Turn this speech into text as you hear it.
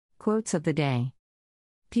Quotes of the day.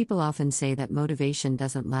 People often say that motivation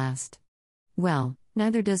doesn't last. Well,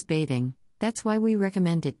 neither does bathing, that's why we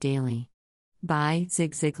recommend it daily. By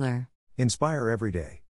Zig Ziglar. Inspire every day.